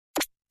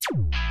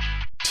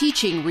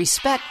teaching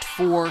respect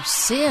for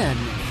sin.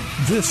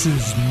 This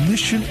is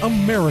Mission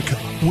America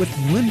with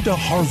Linda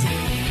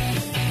Harvey.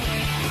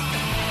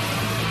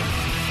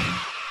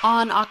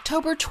 On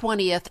October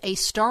 20th, a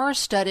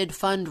star-studded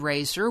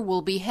fundraiser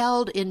will be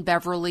held in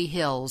Beverly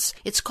Hills.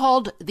 It's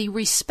called the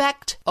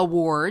Respect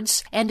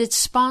Awards, and its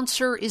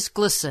sponsor is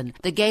GLSEN,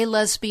 the Gay,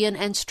 Lesbian,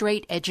 and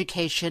Straight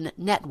Education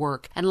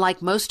Network. And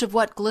like most of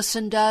what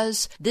GLSEN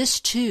does, this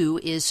too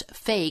is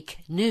fake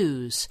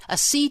news. A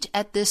seat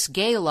at this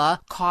gala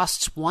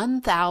costs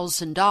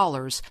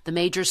 $1,000. The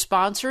major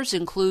sponsors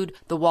include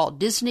the Walt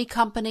Disney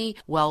Company,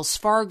 Wells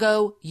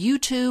Fargo,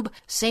 YouTube,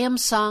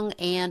 Samsung,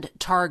 and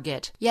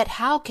Target. Yet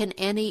how can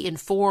any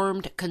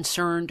informed,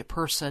 concerned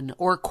person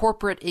or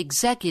corporate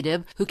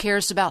executive who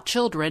cares about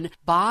children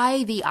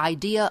buy the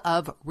idea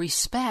of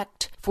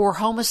respect for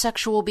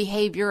homosexual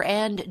behavior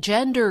and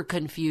gender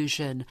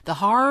confusion? The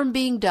harm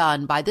being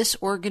done by this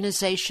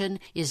organization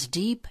is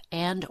deep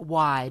and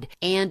wide,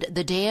 and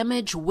the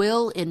damage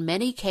will, in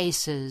many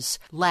cases,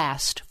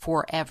 last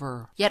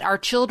forever. Yet our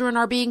children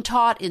are being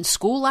taught in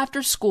school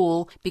after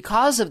school,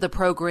 because of the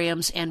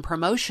programs and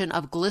promotion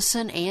of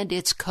GLSEN and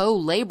its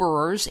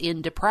co-laborers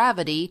in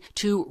depravity,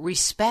 to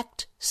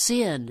respect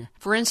sin.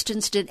 For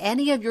instance, did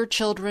any of your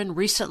children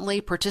recently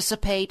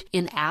participate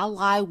in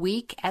Ally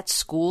Week at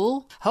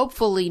school?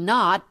 Hopefully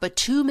not, but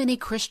too many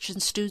Christian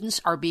students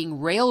are being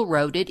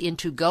railroaded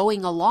into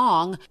going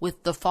along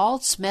with the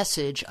false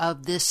message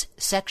of this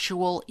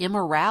sexual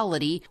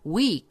immorality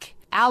week.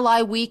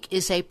 Ally Week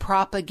is a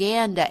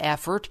propaganda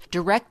effort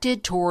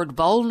directed toward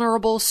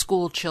vulnerable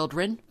school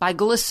children by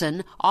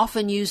GLSEN,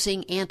 often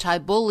using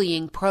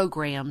anti-bullying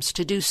programs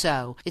to do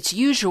so. It's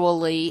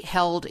usually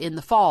held in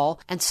the fall,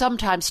 and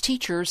sometimes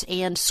teachers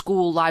and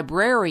school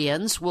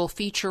librarians will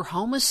feature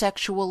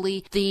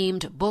homosexually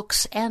themed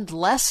books and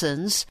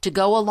lessons to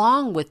go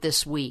along with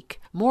this week.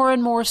 More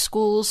and more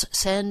schools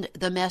send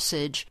the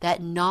message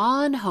that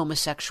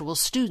non-homosexual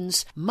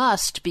students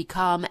must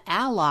become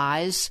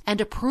allies and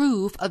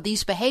approve of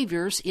these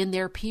behaviors in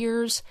their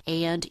peers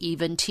and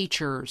even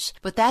teachers.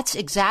 But that's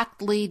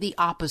exactly the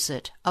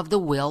opposite of the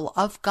will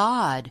of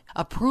God.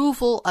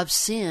 Approval of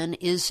sin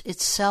is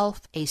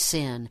itself a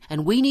sin,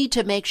 and we need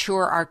to make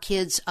sure our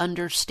kids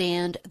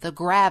understand the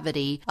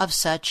gravity of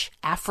such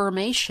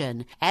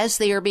affirmation, as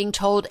they are being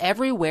told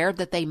everywhere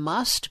that they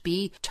must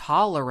be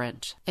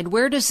tolerant. And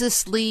where does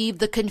this leave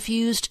the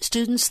confused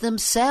students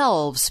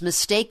themselves,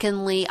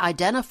 mistakenly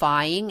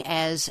identifying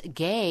as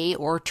gay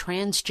or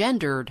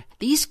transgendered?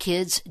 These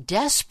kids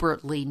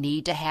desperately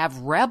need to have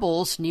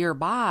rebels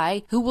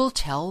nearby who will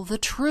tell the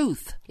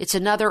truth. It's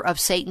another of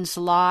Satan's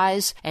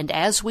lies, and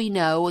as we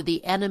know,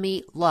 the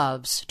enemy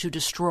loves to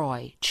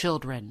destroy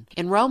children.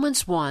 In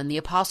Romans 1, the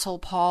Apostle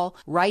Paul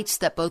writes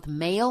that both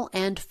male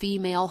and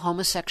female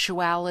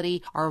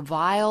homosexuality are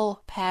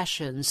vile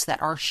passions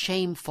that are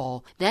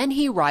shameful. Then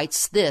he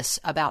writes this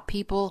about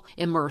people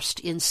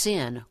immersed in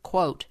sin,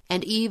 quote,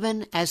 "And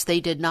even as they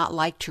did not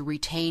like to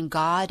retain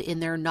God in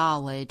their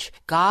knowledge,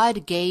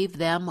 God gave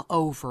them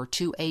over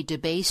to a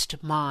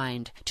debased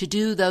mind, to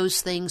do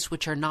those things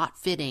which are not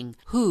fitting,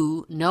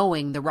 who,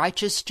 knowing the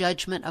righteous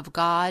judgment of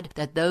God,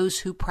 that those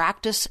who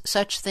practice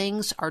such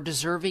things are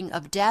deserving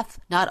of death,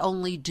 not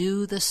only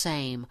do the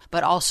same,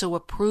 but also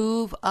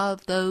approve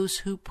of those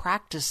who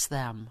practice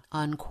them,"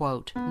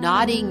 unquote.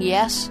 Nodding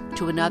yes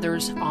to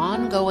another's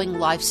ongoing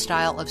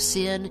lifestyle of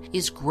sin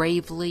is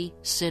gravely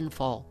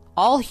sinful.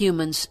 All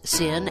humans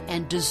sin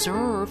and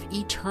deserve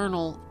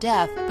eternal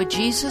death, but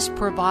Jesus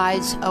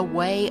provides a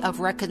way of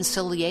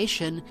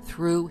reconciliation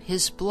through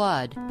his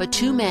blood. But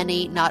too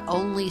many not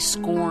only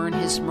scorn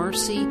his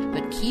mercy,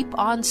 but keep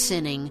on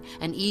sinning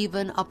and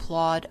even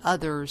applaud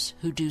others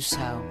who do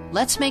so.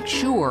 Let's make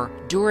sure,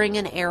 during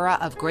an era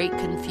of great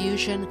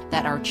confusion,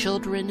 that our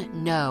children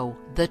know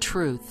the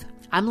truth.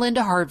 I'm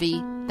Linda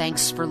Harvey.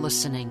 Thanks for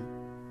listening.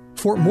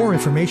 For more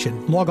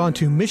information, log on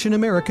to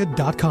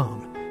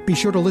missionamerica.com. Be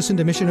sure to listen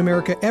to Mission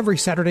America every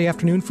Saturday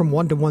afternoon from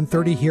 1 to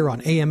 1:30 here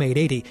on AM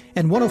 880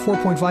 and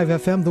 104.5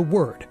 FM The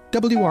Word,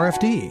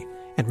 WRFD.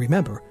 And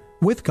remember,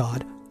 with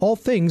God, all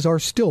things are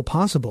still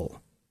possible.